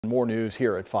More news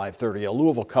here at 5:30. A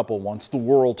Louisville couple wants the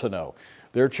world to know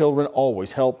their children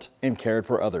always helped and cared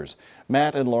for others.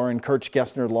 Matt and Lauren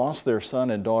Kirchgessner lost their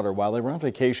son and daughter while they were on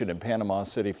vacation in Panama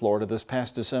City, Florida this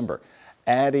past December.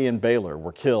 Addie and Baylor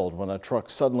were killed when a truck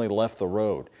suddenly left the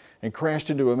road and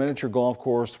crashed into a miniature golf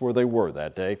course where they were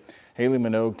that day. Haley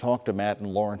Minogue talked to Matt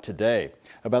and Lauren today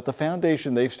about the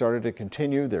foundation they've started to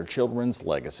continue their children's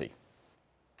legacy.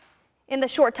 In the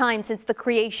short time since the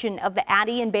creation of the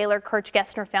Addie and Baylor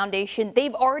Kirchgessner Foundation,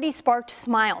 they've already sparked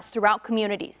smiles throughout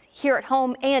communities, here at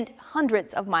home and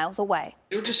hundreds of miles away.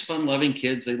 They were just fun-loving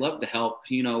kids. They love to help.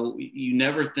 You know, you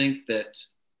never think that,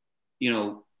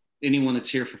 anyone that's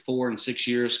here for 4 and 6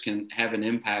 years can have an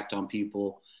impact on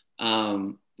people,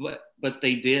 but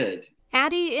they did.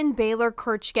 Addie and Baylor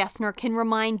Kirchgessner can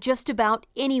remind just about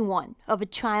anyone of a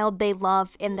child they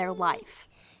love in their life.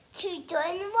 To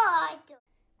join the water.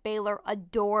 Baylor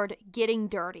adored getting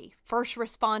dirty, first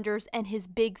responders, and his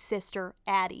big sister,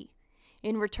 Addie.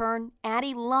 In return,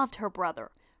 Addie loved her brother,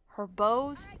 her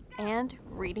bows, and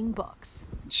reading books.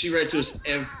 She read to us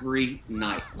every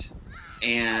night.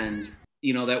 And,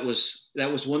 that was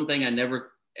one thing I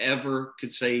never, ever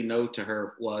could say no to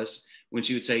her was when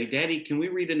she would say, "Daddy, can we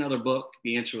read another book?"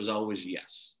 The answer was always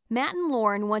yes. Matt and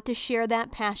Lauren want to share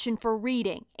that passion for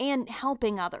reading and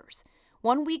helping others.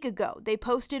 1 week ago, they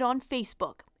posted on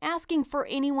Facebook asking for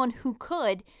anyone who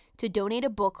could to donate a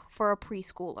book for a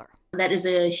preschooler. That is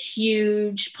a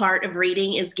huge part of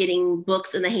reading, is getting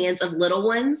books in the hands of little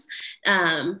ones.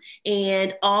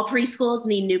 And all preschools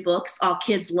need new books. All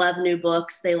kids love new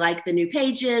books. They like the new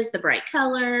pages, the bright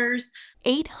colors.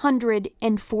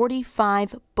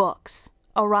 845 books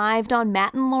arrived on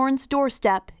Matt and Lauren's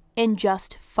doorstep in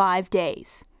just 5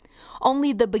 days.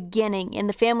 Only the beginning in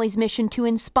the family's mission to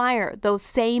inspire those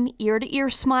same ear-to-ear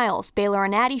smiles Baylor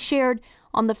and Addie shared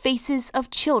on the faces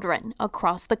of children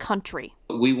across the country.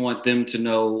 We want them to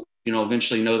know,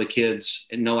 eventually know the kids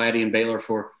and know Addie and Baylor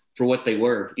for what they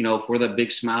were, for the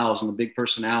big smiles and the big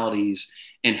personalities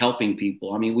and helping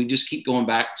people. I mean, we just keep going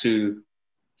back to,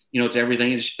 to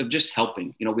everything of just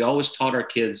helping. We always taught our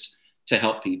kids to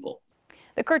help people.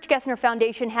 The Kirchgessner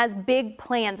Foundation has big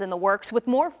plans in the works, with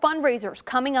more fundraisers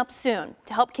coming up soon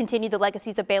to help continue the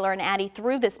legacies of Baylor and Addie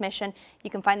through this mission. You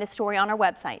can find this story on our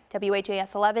website,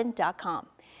 WHAS11.com.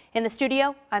 In the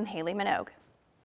studio, I'm Haley Minogue.